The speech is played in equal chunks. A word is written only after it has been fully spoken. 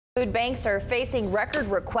Food banks are facing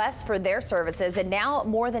record requests for their services, and now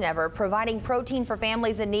more than ever, providing protein for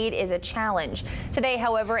families in need is a challenge. Today,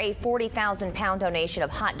 however, a 40,000-pound donation of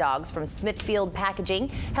hot dogs from Smithfield Packaging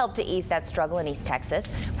helped to ease that struggle in East Texas.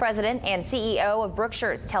 President and CEO of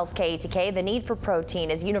Brookshire tells KATK the need for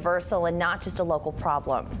protein is universal and not just a local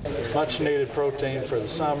problem. Much needed protein for the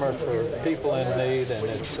summer for people in need, and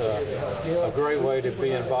it's a great way to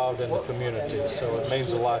be involved in the community. So it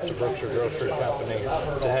means a lot to Brookshire Grocery Company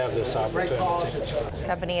to have this opportunity. The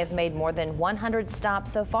company has made more than 100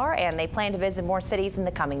 stops so far, and they plan to visit more cities in the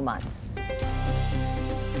coming months.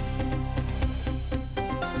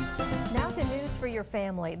 Now to news for your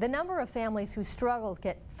family. The number of families who struggle to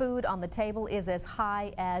get food on the table is as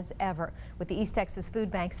high as ever, with the East Texas Food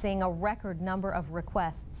Bank seeing a record number of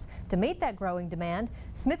requests. To meet that growing demand,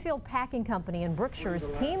 Smithfield Packing Company and Brookshire's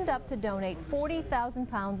teamed up to donate 40,000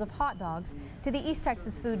 pounds of hot dogs to the East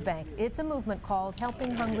Texas Food Bank. It's a movement called Helping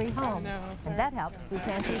Hungry Homes, and that helps food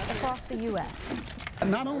pantries across the U.S.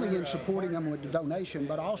 Not only in supporting them with the donation,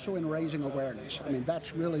 but also in raising awareness. I mean,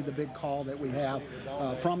 that's really the big call that we have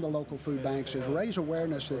from the local food banks, is raise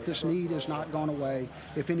awareness that this need has not gone away.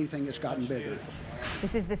 If anything, it's gotten bigger.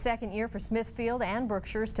 This is the second year for Smithfield and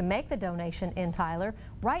Brookshire's to make the donation in Tyler.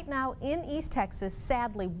 Right now in East Texas,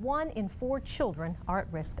 sadly, 1 in 4 children are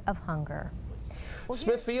at risk of hunger.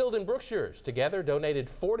 Smithfield and Brookshire's together donated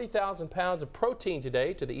 40,000 pounds of protein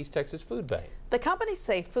today to the East Texas Food Bank. The companies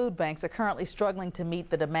say food banks are currently struggling to meet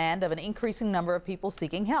the demand of an increasing number of people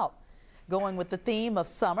seeking help. Going with the theme of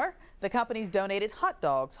summer, the companies donated hot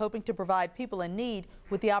dogs, hoping to provide people in need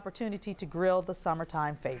with the opportunity to grill the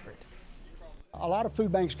summertime favorite. A lot of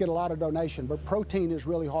food banks get a lot of donation, but protein is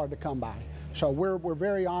really hard to come by. So we're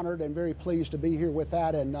very honored and very pleased to be here with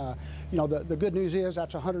that. And you know, the good news is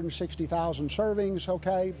that's 160,000 servings,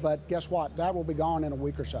 okay? But guess what? That will be gone in a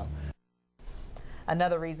week or so.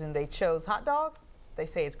 Another reason they chose hot dogs, they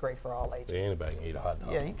say it's great for all ages. Anybody can eat a hot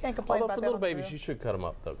dog. Yeah, you can't complain Although about for that. little babies, you should cut them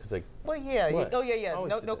up though, because they. Well, yeah. Oh,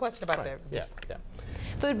 yeah. No question about right. that. Yeah.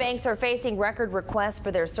 Food banks are facing record requests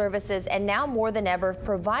for their services, and now more than ever,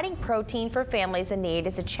 providing protein for families in need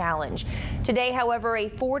is a challenge. Today, however, a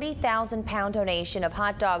 40,000-pound donation of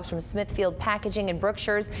hot dogs from Smithfield Packaging and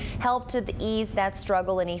Brookshire's helped to ease that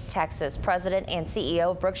struggle in East Texas. President and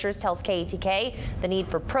CEO of Brookshire's tells KATK the need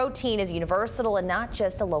for protein is universal and not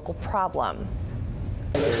just a local problem.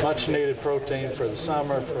 Much needed protein for the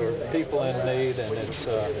summer for people in need, and it's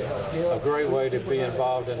a great way to be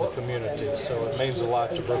involved in the community. So it means a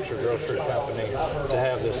lot to Brookshire Grocery Company to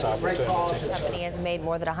have this opportunity. The company has made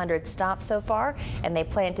more than 100 stops so far, and they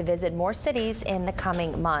plan to visit more cities in the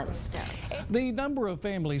coming months. The number of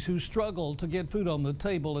families who struggle to get food on the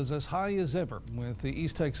table is as high as ever, with the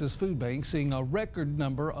East Texas Food Bank seeing a record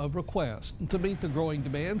number of requests. To meet the growing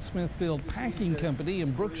demand, Smithfield Packing Company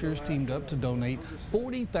and Brookshire's teamed up to donate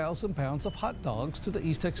 40,000 pounds of hot dogs to the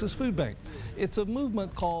East Texas Food Bank. It's a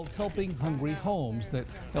movement called Helping Hungry Homes that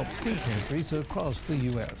helps food pantries across the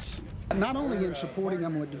U.S. Not only in supporting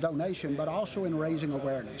them with the donation, but also in raising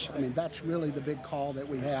awareness. I mean, that's really the big call that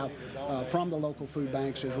we have from the local food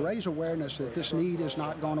banks, is raise awareness that this need has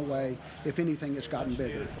not gone away. If anything, it's gotten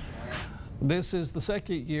bigger. This is the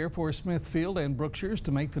second year for Smithfield and Brookshire's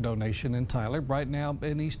to make the donation in Tyler. Right now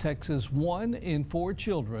in East Texas, 1 in 4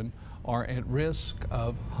 children are at risk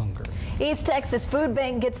of hunger. East Texas Food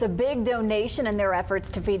Bank gets a big donation in their efforts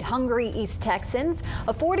to feed hungry East Texans.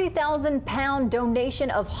 A 40,000-pound donation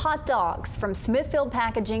of hot dogs from Smithfield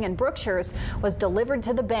Packaging and Brookshire's was delivered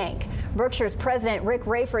to the bank. Brookshire's president Rick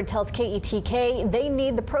Rayford tells KATK they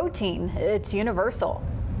need the protein. It's universal.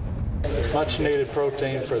 Much needed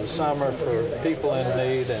protein for the summer for people in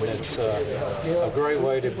need, and it's a great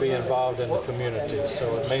way to be involved in the community.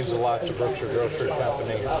 So it means a lot to Brookshire Grocery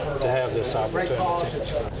Company to have this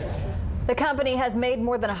opportunity. The company has made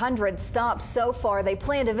more than 100 stops so far. They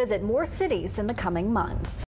plan to visit more cities in the coming months.